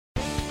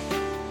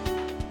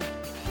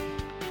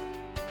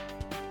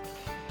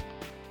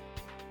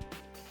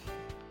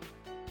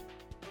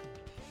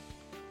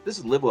This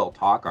is Live Well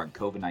Talk on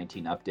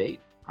COVID-19 update.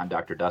 I'm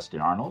Dr.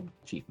 Dustin Arnold,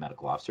 Chief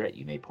Medical Officer at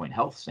UMA Point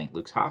Health, St.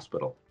 Luke's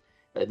Hospital.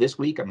 This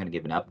week, I'm going to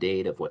give an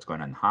update of what's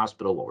going on in the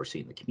hospital, what we're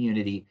seeing in the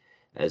community,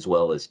 as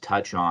well as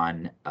touch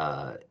on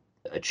a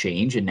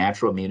change in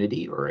natural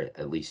immunity, or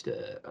at least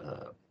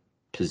a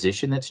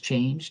position that's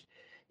changed.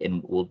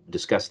 And we'll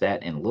discuss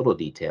that in a little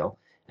detail.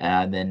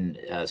 And then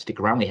stick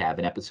around. We have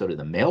an episode of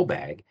the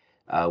mailbag,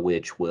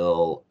 which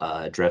will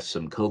address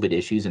some COVID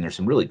issues. And there's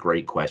some really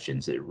great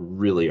questions that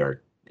really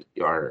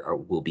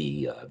will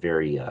be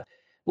very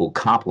will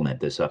complement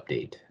this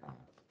update.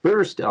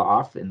 First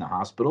off, in the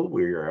hospital,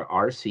 we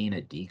are seeing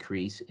a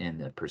decrease in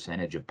the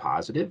percentage of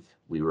positive.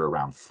 We were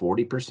around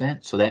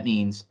 40%. So that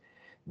means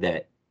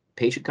that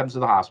patient comes to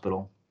the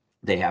hospital,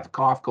 they have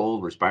cough,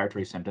 cold,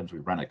 respiratory symptoms. We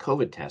run a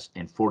COVID test,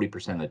 and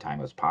 40% of the time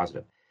it was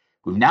positive.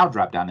 We've now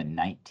dropped down to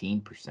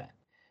 19%.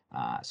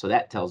 So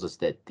that tells us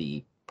that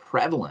the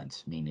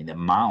prevalence, meaning the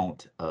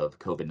amount of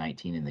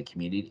COVID-19 in the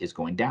community, is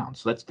going down.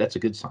 So that's a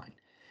good sign.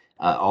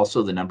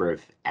 Also, the number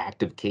of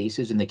active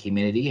cases in the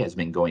community has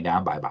been going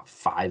down by about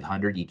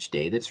 500 each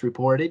day that's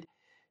reported.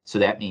 So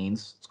that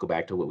means, let's go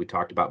back to what we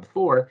talked about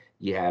before,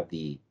 you have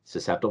the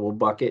susceptible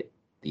bucket,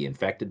 the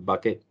infected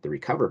bucket, the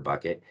recovered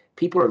bucket.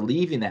 People are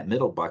leaving that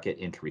middle bucket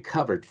into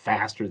recovered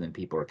faster than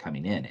people are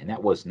coming in. And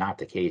that was not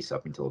the case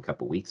up until a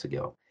couple of weeks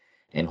ago.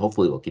 And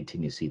hopefully we'll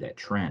continue to see that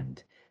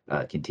trend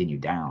continue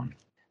down.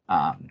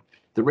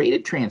 The rate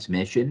of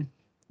transmission,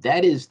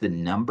 that is the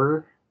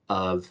number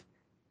of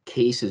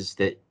cases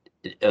that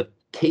a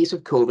case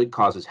of COVID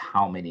causes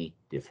how many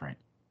different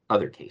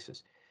other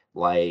cases?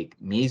 Like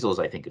measles,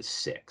 I think is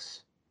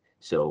 6.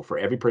 So for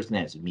every person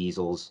that has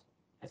measles,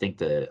 I think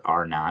the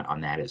R naught on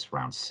that is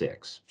around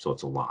 6. So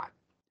it's a lot.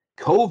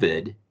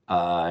 COVID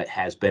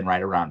has been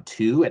right around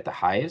 2 at the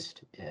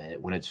highest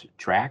when it's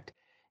tracked.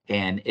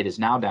 And it is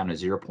now down to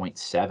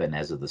 0.7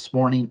 as of this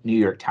morning. New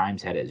York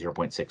Times had it at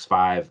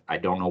 0.65. I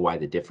don't know why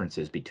the difference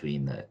is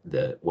between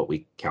the what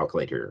we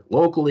calculate here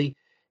locally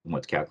and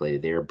what's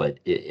calculated there, but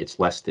it's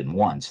less than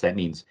 1. So that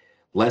means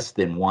less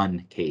than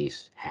 1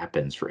 case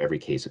happens for every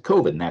case of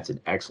COVID, and that's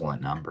an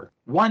excellent number.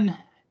 One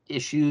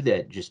issue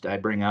that just I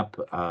bring up,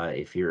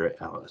 if you're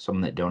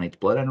someone that donates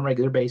blood on a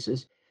regular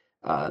basis,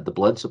 the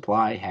blood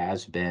supply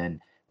has been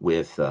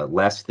with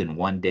less than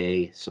 1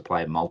 day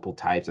supply of multiple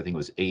types. I think it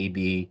was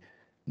AB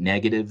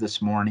negative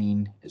this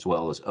morning, as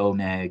well as O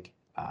neg,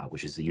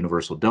 which is the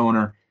universal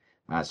donor.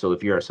 So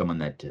if you're someone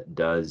that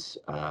does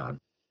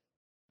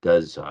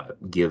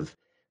give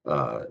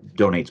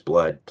donates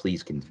blood,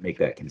 please can make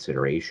that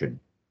consideration.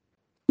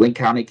 Lake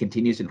County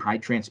continues in high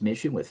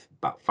transmission with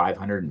about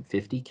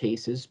 550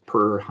 cases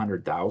per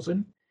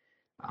 100,000.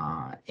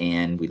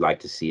 And we'd like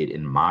to see it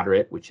in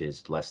moderate, which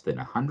is less than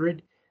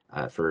 100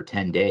 for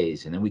 10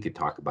 days. And then we could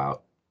talk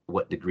about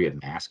what degree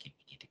of masking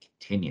we need to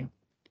continue.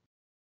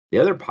 The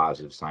other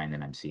positive sign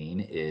that I'm seeing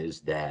is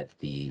that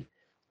the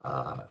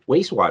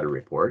wastewater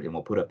report, and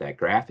we'll put up that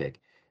graphic,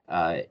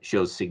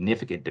 shows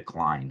significant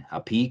decline, a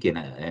peak and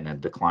a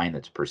decline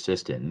that's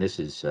persistent. And this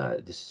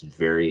is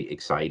very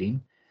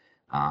exciting.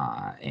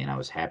 And I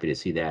was happy to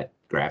see that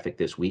graphic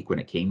this week when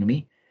it came to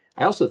me.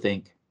 I also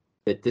think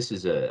that this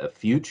is a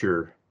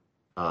future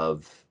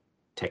of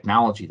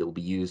technology that will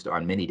be used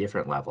on many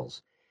different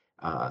levels.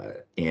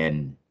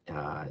 And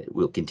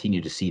we'll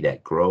continue to see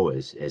that grow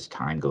as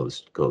time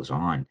goes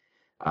on,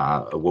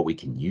 what we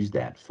can use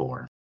that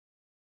for.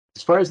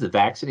 As far as the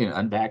vaccinated and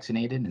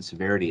unvaccinated and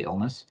severity of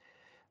illness,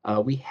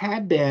 we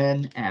had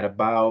been at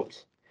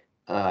about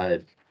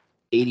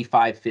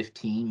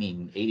 85-15,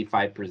 meaning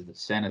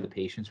 85% of the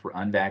patients were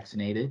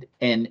unvaccinated.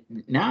 And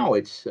now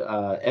it's,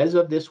 as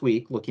of this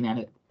week, looking at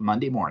it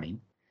Monday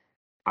morning,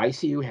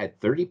 ICU had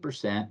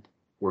 30%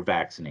 were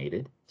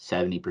vaccinated,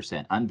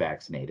 70%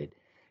 unvaccinated,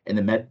 and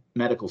the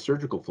medical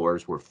surgical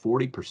floors were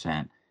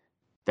 40%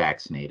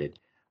 vaccinated,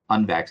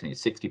 unvaccinated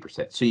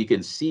 60%. So you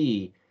can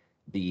see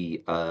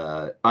the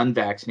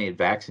unvaccinated,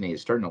 vaccinated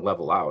starting to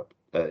level out,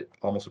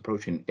 almost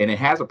approaching, and it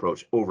has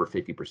approached over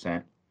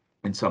 50%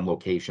 in some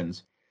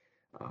locations.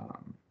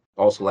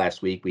 Also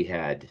last week we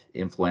had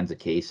influenza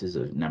cases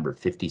of number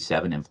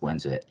 57,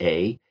 influenza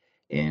A,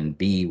 and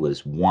B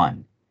was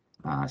 1.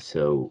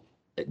 So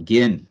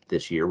again,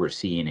 this year we're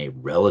seeing a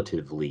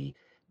relatively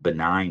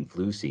benign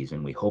flu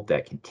season. We hope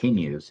that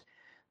continues.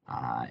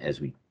 As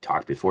we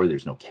talked before,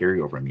 there's no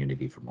carryover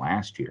immunity from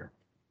last year.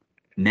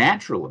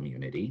 Natural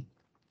immunity,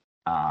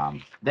 that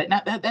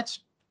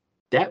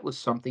was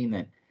something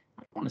that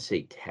I don't want to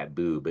say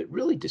taboo, but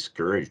really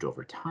discouraged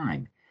over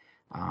time.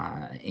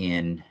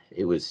 And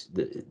it was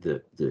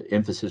the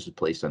emphasis was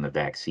placed on the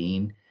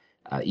vaccine.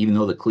 Even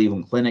though the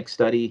Cleveland Clinic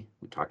study,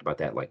 we talked about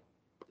that like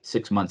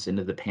 6 months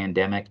into the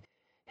pandemic,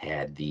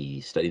 had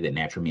the study that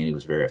natural immunity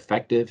was very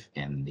effective,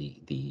 and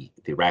the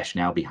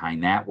rationale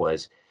behind that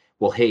was,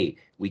 well, hey,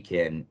 we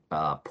can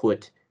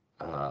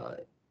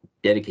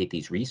dedicate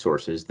these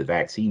resources, the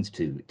vaccines,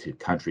 to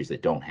countries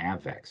that don't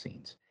have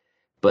vaccines.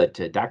 But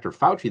Dr.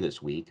 Fauci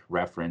this week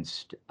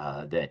referenced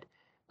that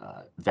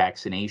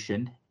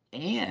vaccination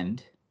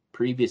and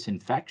previous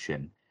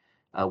infection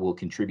will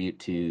contribute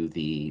to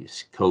the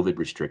COVID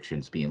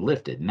restrictions being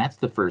lifted. And that's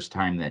the first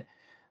time that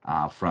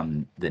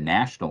from the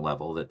national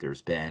level that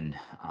there's been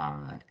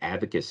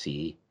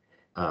advocacy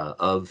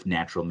of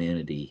natural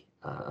immunity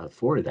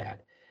for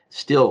that.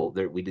 Still,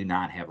 we do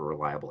not have a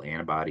reliable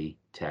antibody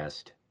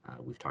test.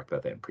 We've talked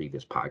about that in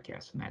previous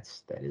podcasts, and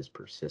that is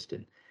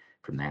persistent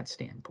from that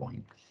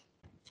standpoint.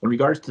 In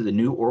regards to the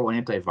new oral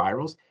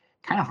antivirals,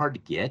 kind of hard to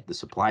get. The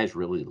supply is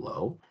really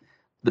low.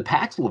 The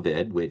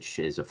Paxlovid, which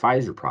is a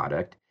Pfizer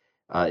product,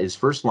 is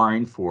first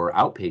line for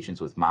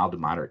outpatients with mild to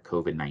moderate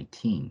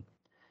COVID-19.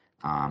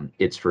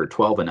 It's for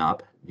 12 and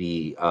up.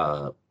 The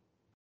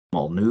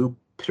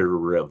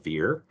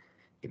Molnupiravir,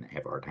 I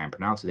have a hard time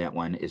pronouncing that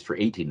one, is for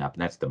 18 and up,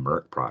 and that's the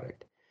Merck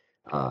product.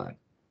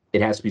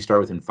 It has to be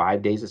started within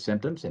 5 days of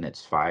symptoms, and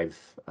it's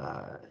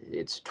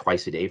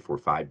twice a day for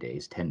 5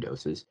 days, 10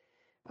 doses.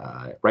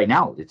 Right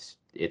now, it's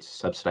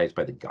subsidized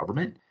by the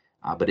government,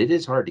 but it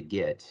is hard to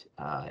get.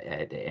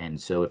 And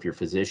so if your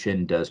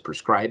physician does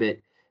prescribe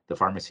it, the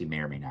pharmacy may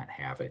or may not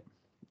have it,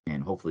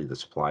 and hopefully the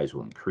supplies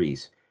will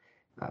increase.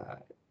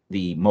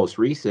 The most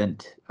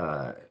recent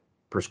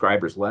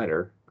prescriber's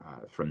letter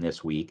from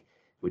this week,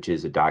 which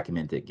is a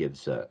document that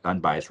gives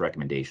unbiased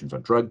recommendations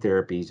on drug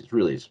therapies.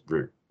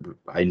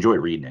 I enjoy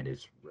reading it.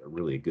 It's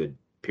really a good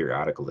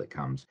periodical that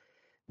comes.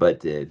 But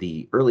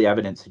the early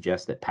evidence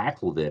suggests that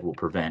Paxlovid will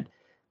prevent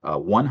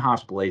 1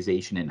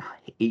 hospitalization in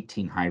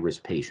 18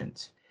 high-risk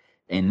patients.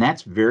 And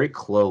that's very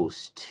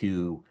close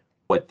to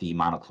what the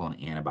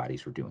monoclonal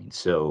antibodies were doing.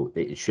 So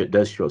it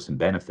does show some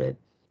benefit.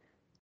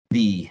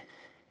 The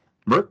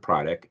Merck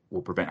product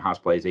will prevent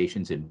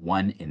hospitalizations in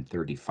 1 in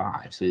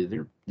 35.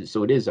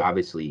 So it is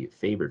obviously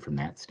favored from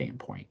that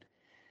standpoint.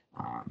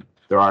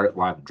 There are a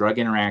lot of drug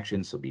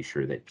interactions, so be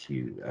sure that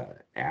you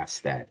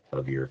ask that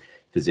of your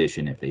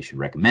physician if they should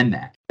recommend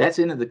that. That's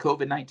into the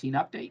COVID-19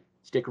 update.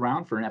 Stick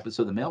around for an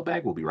episode of the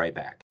Mailbag. We'll be right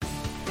back.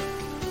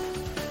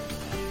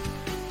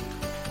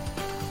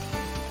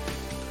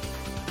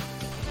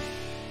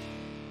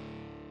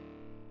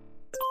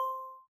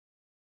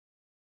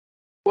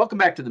 Welcome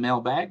back to the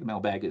Mailbag. The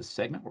Mailbag is a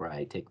segment where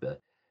I take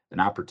an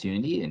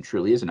opportunity, and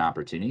truly is an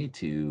opportunity,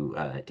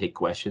 to take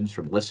questions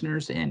from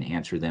listeners and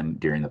answer them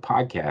during the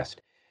podcast.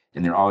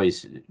 And they're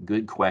always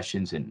good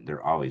questions, and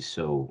they're always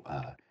so,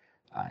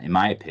 in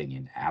my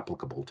opinion,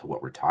 applicable to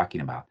what we're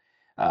talking about.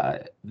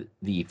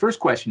 The first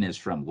question is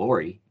from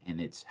Lori,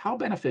 and it's, how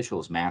beneficial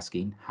is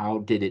masking? How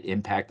did it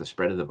impact the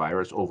spread of the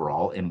virus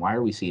overall? And why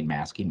are we seeing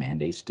masking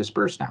mandates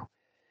disperse now?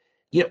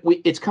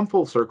 It's come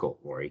full circle,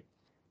 Lori.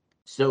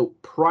 So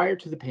prior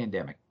to the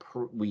pandemic,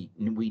 we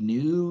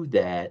knew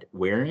that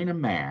wearing a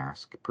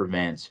mask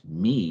prevents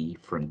me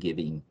from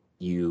giving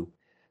you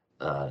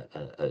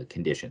a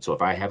condition. So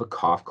if I have a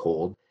cough,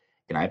 cold,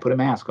 and I put a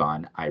mask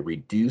on, I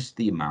reduce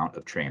the amount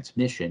of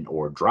transmission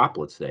or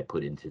droplets that I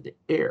put into the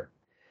air.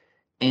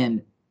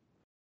 And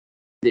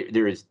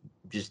there is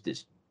just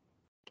this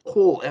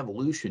whole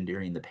evolution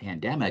during the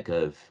pandemic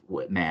of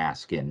what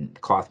mask and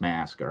cloth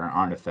masks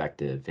aren't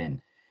effective.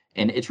 And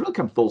it's really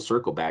come full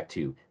circle back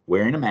to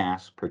wearing a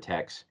mask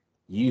protects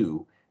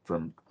you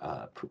from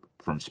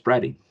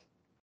spreading.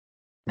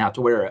 Now,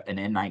 to wear an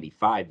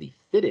N95, the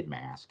fitted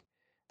mask,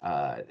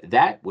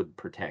 that would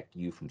protect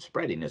you from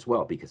spreading as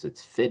well, because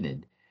it's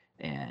fitted,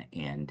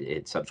 and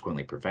it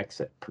subsequently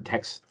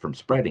protects from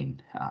spreading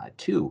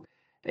too.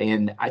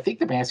 And I think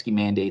the masking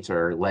mandates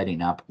are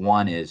letting up.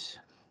 One is,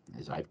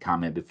 as I've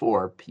commented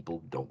before,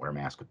 people don't wear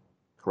masks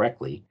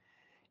correctly,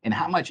 and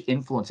how much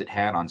influence it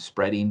had on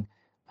spreading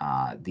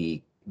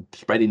the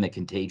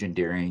contagion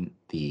during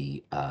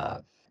the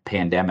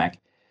pandemic.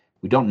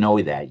 We don't know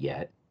that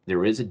yet.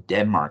 There is a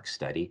Denmark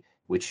study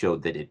which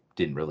showed that it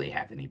didn't really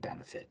have any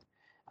benefit.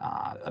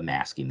 A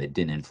masking that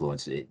didn't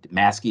influence it.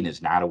 Masking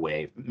is not a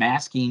way.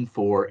 Masking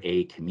for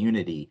a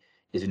community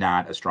is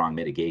not a strong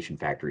mitigation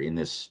factor in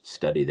this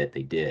study that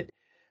they did.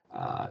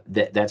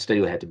 That study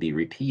will have to be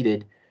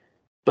repeated.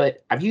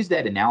 But I've used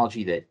that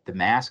analogy that the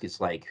mask is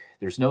like,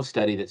 there's no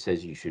study that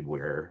says you should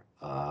wear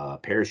a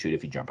parachute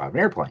if you jump out of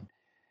an airplane,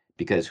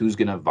 because who's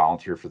going to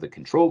volunteer for the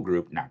control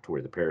group not to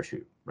wear the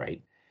parachute,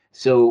 right?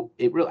 So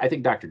I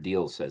think Dr.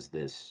 Deal says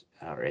this,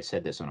 or I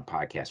said this on a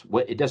podcast.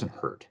 It doesn't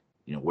hurt,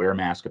 wear a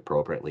mask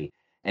appropriately,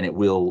 and it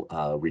will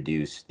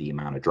reduce the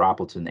amount of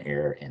droplets in the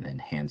air, and then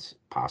hence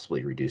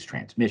possibly reduce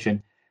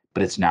transmission,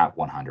 but it's not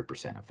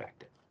 100%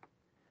 effective.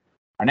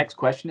 Our next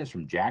question is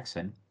from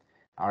Jackson.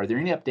 Are there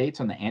any updates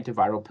on the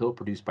antiviral pill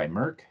produced by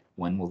Merck?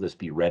 When will this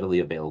be readily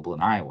available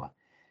in Iowa?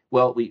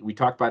 Well, we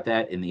talked about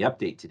that in the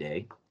update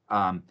today.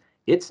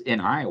 It's in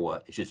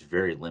Iowa. It's just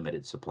very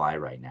limited supply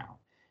right now.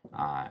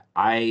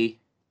 I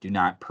do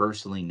not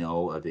personally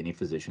know of any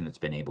physician that's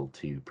been able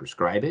to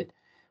prescribe it.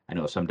 I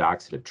know some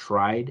docs that have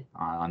tried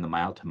on the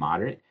mild to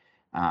moderate,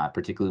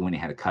 particularly when they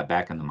had to cut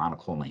back on the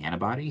monoclonal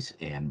antibodies,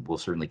 and we'll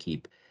certainly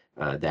keep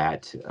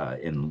that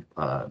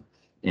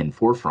in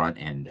forefront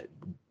and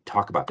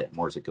talk about that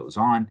more as it goes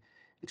on,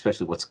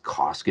 especially what's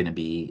cost going to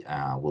be.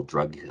 Will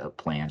drug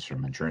plans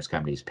from insurance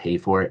companies pay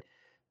for it?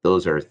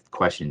 Those are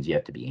questions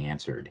yet to be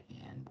answered,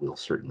 and we'll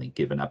certainly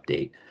give an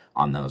update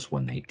on those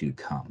when they do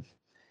come.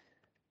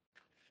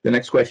 The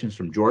next question is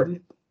from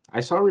Jordan. I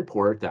saw a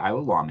report that Iowa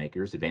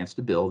lawmakers advanced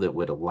a bill that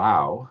would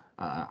allow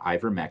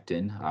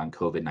ivermectin on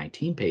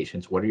COVID-19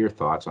 patients. What are your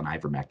thoughts on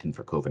ivermectin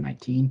for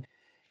COVID-19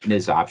 and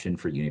its option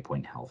for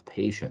UniPoint Health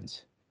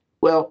patients?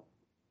 Well,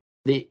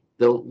 the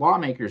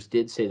lawmakers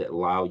did say that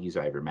use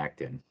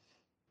ivermectin,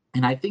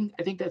 and I think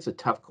that's a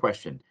tough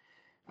question.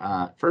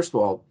 First of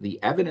all,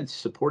 the evidence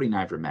supporting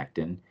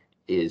ivermectin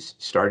is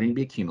starting to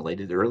be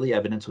accumulated. The early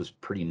evidence was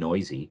pretty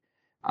noisy.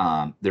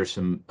 There's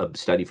a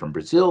study from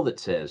Brazil that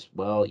says,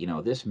 well,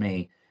 this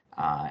may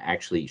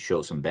actually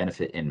show some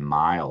benefit in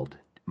mild,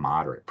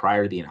 moderate,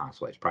 prior to being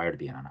hospitalized, prior to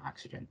being on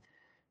oxygen,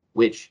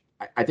 which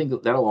I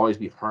think that'll always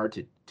be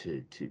hard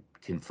to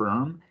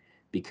confirm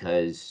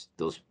because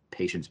those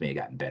patients may have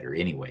gotten better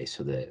anyway,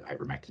 so the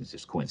ivermectin is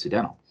just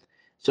coincidental.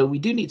 So we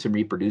do need some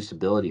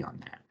reproducibility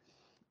on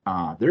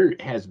that. There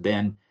has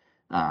been,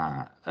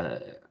 I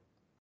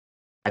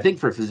think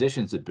for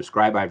physicians that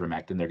prescribe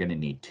ivermectin, they're going to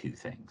need two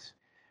things.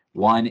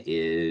 One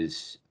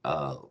is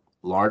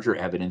larger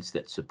evidence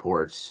that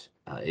supports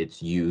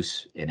its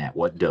use and at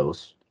what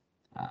dose.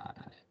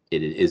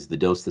 Is the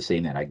dose the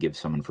same that I give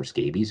someone for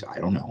scabies? I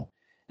don't know.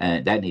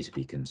 And that needs to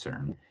be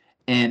concerned.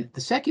 And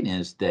the second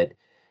is that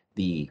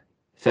the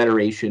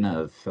Federation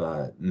of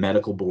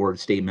Medical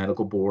Boards, state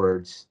medical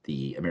boards,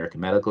 the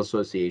American Medical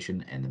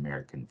Association, and the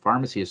American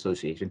Pharmacy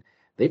Association,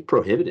 they've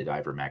prohibited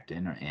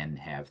ivermectin and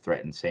have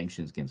threatened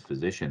sanctions against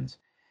physicians.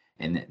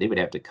 And they would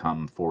have to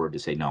come forward to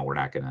say, no, we're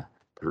not going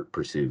to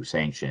pursue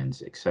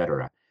sanctions, et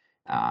cetera.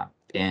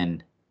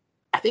 And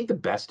I think the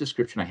best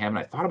description I have, and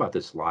I thought about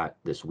this a lot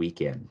this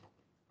weekend,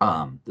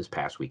 this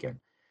past weekend,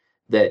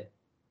 that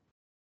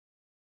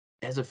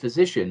as a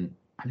physician,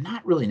 I'm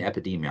not really an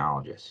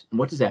epidemiologist. And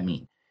what does that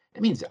mean?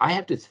 That means I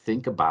have to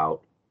think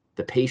about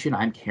the patient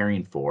I'm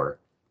caring for,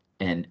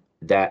 and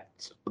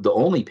that's the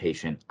only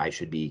patient I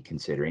should be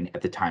considering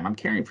at the time I'm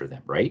caring for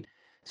them, right?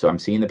 So I'm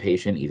seeing the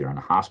patient either on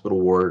a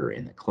hospital ward or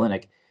in the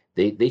clinic.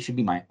 They should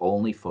be my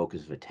only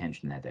focus of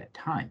attention at that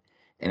time.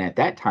 And at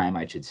that time,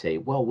 I should say,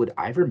 well, would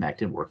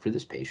ivermectin work for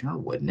this patient or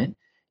wouldn't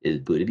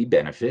it? Would it be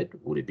benefit?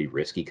 Would it be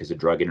risky because of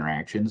drug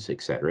interactions,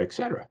 et cetera, et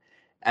cetera?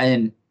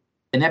 And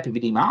an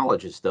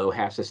epidemiologist, though,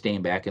 has to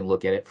stand back and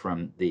look at it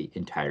from the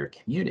entire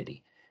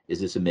community. Is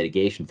this a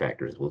mitigation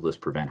factor? Will this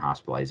prevent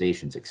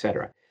hospitalizations, et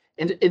cetera?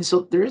 And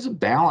so there is a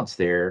balance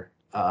there,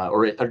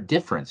 or a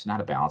difference,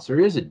 not a balance. There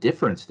is a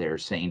difference there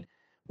saying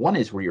one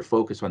is where you're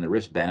focused on the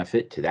risk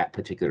benefit to that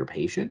particular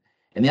patient,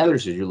 and the other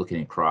is you're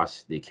looking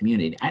across the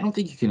community. I don't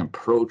think you can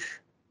approach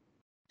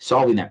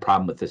solving that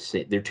problem with the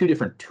same. They're two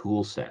different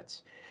tool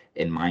sets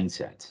and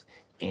mindsets.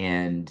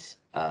 And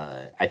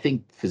I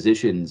think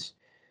physicians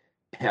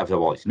have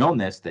always known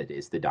this, that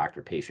is the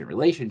doctor-patient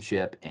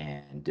relationship,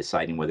 and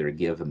deciding whether to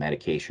give a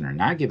medication or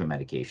not give a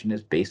medication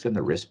is based on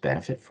the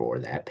risk-benefit for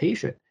that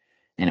patient.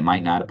 And it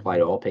might not apply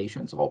to all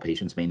patients. All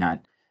patients may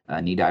not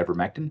need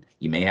ivermectin.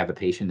 You may have a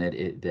patient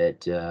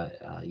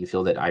that you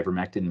feel that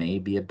ivermectin may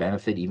be a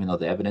benefit, even though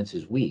the evidence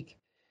is weak.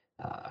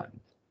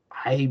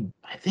 I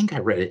think I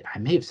read it. I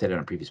may have said it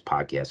on a previous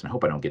podcast, and I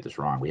hope I don't get this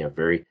wrong. We have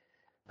very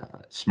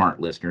smart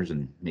listeners,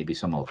 and maybe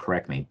someone will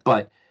correct me,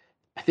 but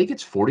I think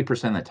it's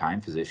 40% of the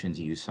time physicians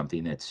use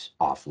something that's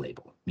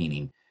off-label,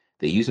 meaning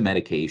they use a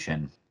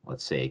medication,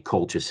 let's say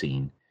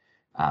colchicine,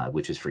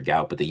 which is for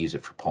gout, but they use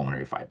it for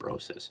pulmonary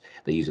fibrosis.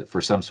 They use it for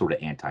some sort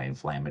of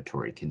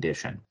anti-inflammatory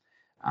condition.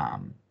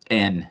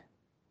 And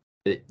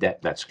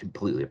that's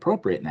completely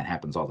appropriate, and that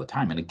happens all the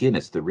time. And again,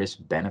 it's the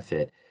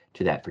risk-benefit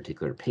to that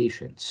particular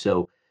patient.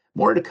 So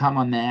more to come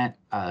on that.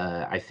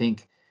 I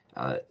think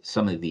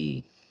some of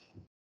the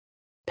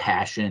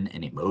passion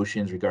and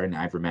emotions regarding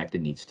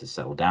ivermectin needs to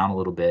settle down a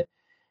little bit,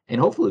 and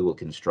hopefully we'll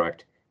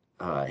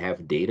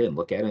have data and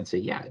look at it and say,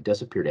 yeah, it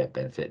does appear to have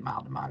benefit in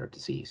mild to moderate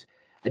disease.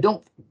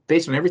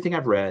 Based on everything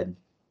I've read,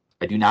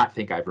 I do not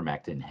think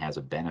ivermectin has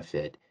a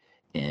benefit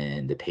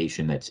in the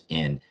patient that's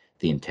in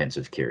the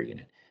intensive care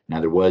unit.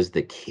 Now, there was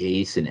the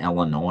case in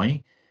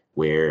Illinois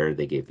where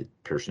they gave the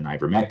person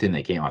ivermectin,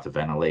 they came off the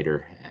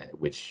ventilator,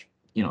 which,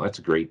 that's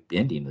a great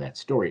ending to that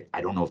story.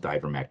 I don't know if the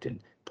ivermectin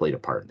played a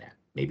part in that.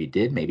 Maybe it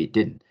did, maybe it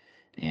didn't.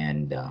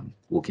 And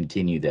we'll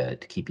continue to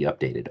keep you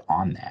updated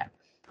on that.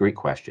 Great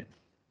question.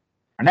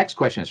 Our next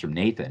question is from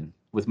Nathan.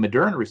 With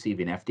Moderna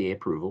receiving FDA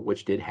approval,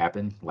 which did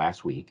happen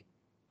last week,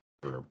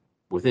 or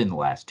within the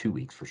last 2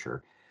 weeks for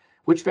sure,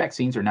 which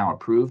vaccines are now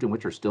approved and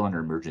which are still under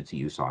emergency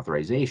use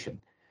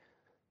authorization?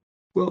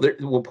 Well,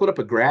 we'll put up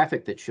a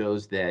graphic that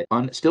shows that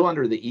still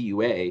under the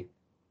EUA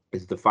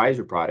is the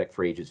Pfizer product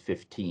for ages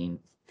 15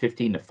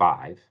 to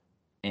 5.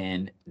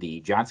 And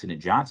the Johnson &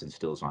 Johnson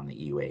still is on the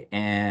EUA.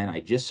 And I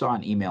just saw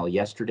an email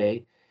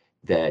yesterday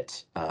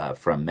that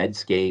from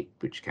Medscape,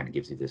 which kind of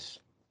gives you this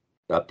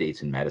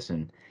updates in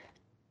medicine,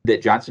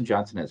 that Johnson &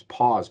 Johnson has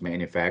paused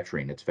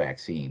manufacturing its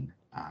vaccine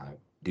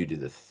due to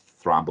the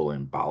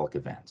thromboembolic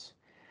events,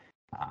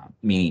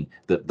 meaning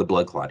the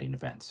blood clotting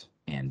events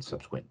and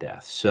subsequent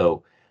deaths.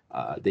 So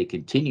they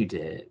continue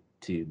to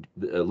to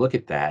look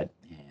at that,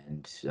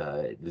 and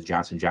the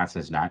Johnson & Johnson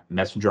is not,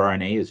 messenger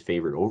RNA is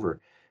favored over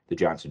the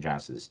Johnson &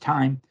 Johnson this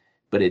time,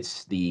 but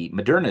it's the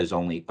Moderna is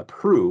only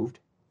approved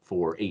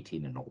for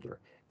 18 and older.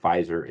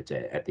 Pfizer, it's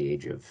at the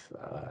age of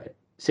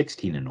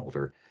 16 and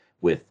older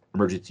with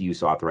emergency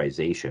use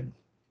authorization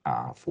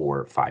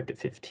for 5 to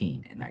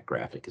 15, and that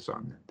graphic is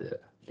on the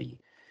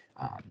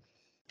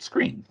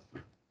screen.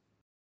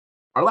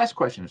 Our last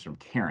question is from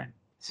Karen.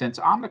 Since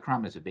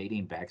Omicron is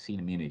evading vaccine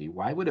immunity,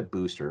 why would a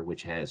booster,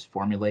 which has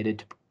formulated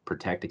to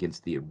protect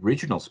against the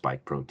original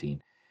spike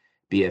protein,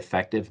 be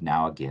effective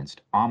now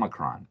against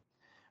Omicron?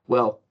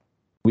 Well,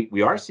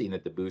 we are seeing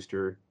that the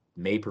booster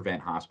may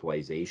prevent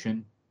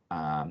hospitalization.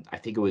 I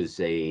think it was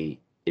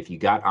if you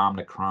got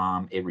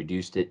Omicron, it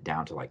reduced it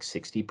down to like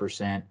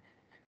 60%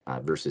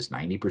 versus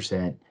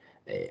 90%.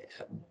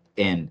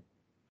 And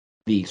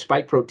the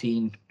spike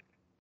protein,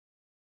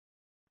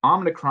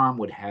 Omicron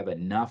would have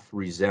enough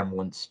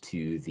resemblance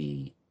to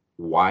the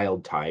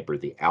wild type or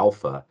the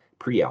alpha,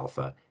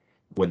 pre-alpha,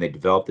 when they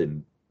developed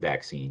the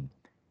vaccine,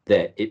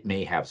 that it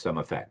may have some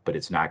effect, but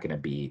it's not going to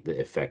be the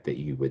effect that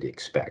you would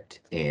expect.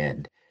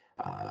 And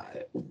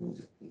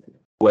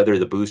whether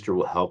the booster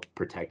will help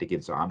protect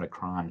against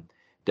Omicron,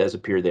 does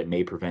appear that it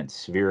may prevent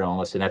severe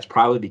illness, and that's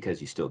probably because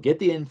you still get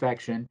the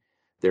infection.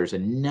 There's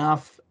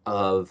enough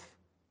of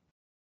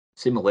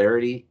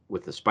similarity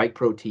with the spike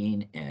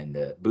protein and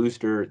the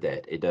booster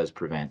that it does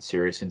prevent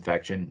serious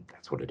infection.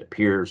 That's what it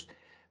appears.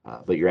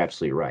 But you're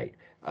absolutely right.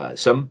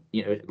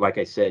 Like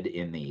I said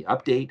in the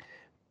update,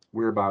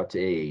 we're about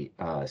a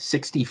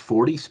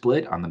 60-40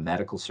 split on the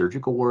medical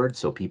surgical ward.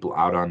 So people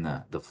out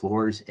on the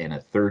floors, and a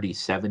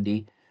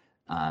 30-70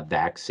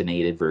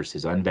 vaccinated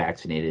versus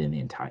unvaccinated in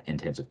the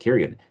intensive care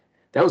unit.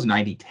 That was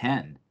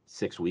 90-10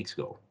 6 weeks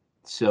ago.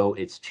 So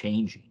it's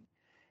changing.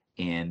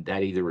 And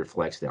that either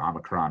reflects the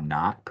Omicron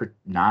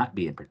not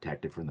being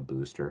protected from the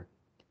booster.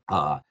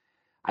 I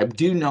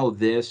do know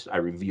this. I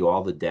review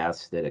all the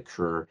deaths that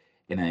occur,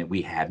 and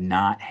we have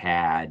not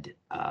had,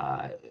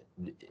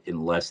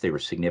 unless they were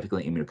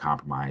significantly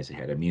immunocompromised, they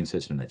had an immune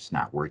system that's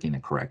not working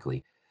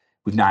correctly.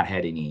 We've not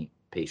had any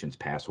patients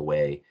pass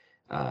away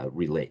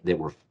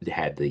that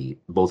had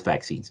both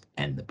vaccines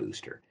and the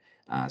booster.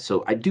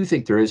 So I do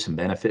think there is some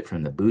benefit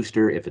from the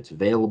booster if it's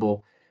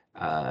available.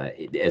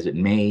 As it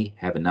may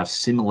have enough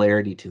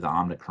similarity to the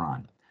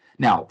Omicron.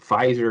 Now,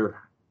 Pfizer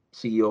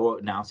CEO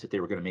announced that they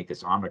were going to make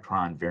this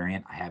Omicron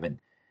variant. I haven't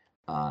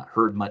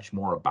heard much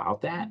more about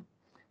that.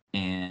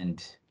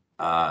 And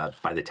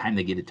by the time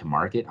they get it to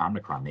market,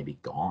 Omicron may be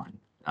gone.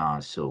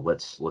 So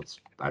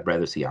I'd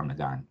rather see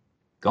Omicron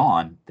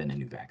gone than a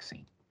new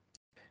vaccine.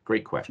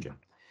 Great question.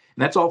 And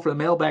that's all for the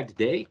mailbag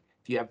today.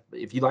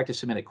 If you'd like to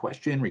submit a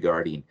question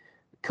regarding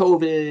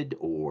COVID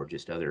or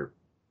just other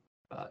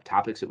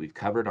topics that we've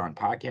covered on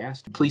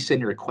podcast, please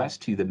send your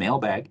request to the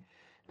mailbag,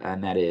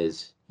 and that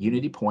is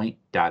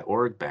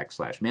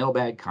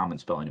unitypoint.org/mailbag, common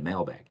spelling of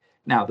mailbag.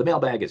 Now, the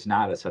mailbag is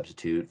not a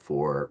substitute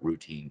for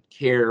routine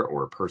care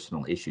or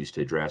personal issues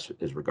to address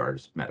as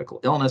regards medical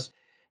illness,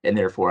 and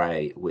therefore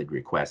I would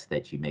request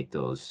that you make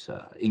those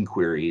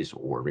inquiries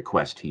or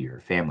requests to your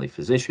family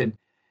physician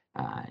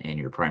and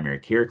your primary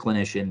care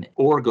clinician,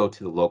 or go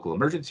to the local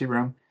emergency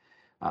room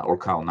or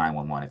call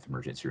 911 if the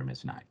emergency room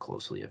is not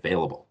closely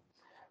available.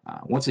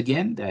 Once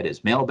again, that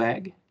is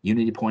mailbag,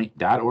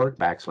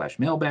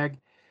 unitypoint.org/mailbag.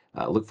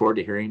 Look forward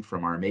to hearing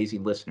from our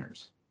amazing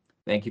listeners.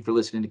 Thank you for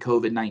listening to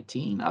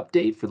COVID-19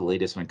 update. For the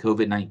latest on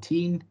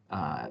COVID-19,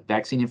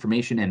 vaccine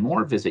information, and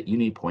more, visit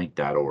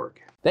unitypoint.org.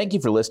 Thank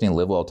you for listening to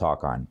Live Well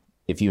Talk On.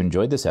 If you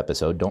enjoyed this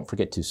episode, don't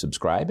forget to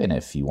subscribe. And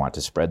if you want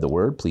to spread the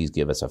word, please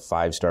give us a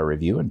 5-star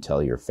review and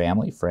tell your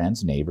family,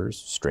 friends, neighbors,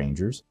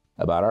 strangers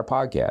about our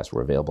podcast.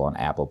 We're available on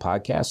Apple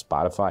Podcasts,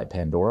 Spotify,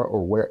 Pandora,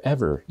 or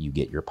wherever you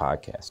get your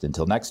podcast.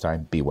 Until next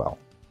time, be well.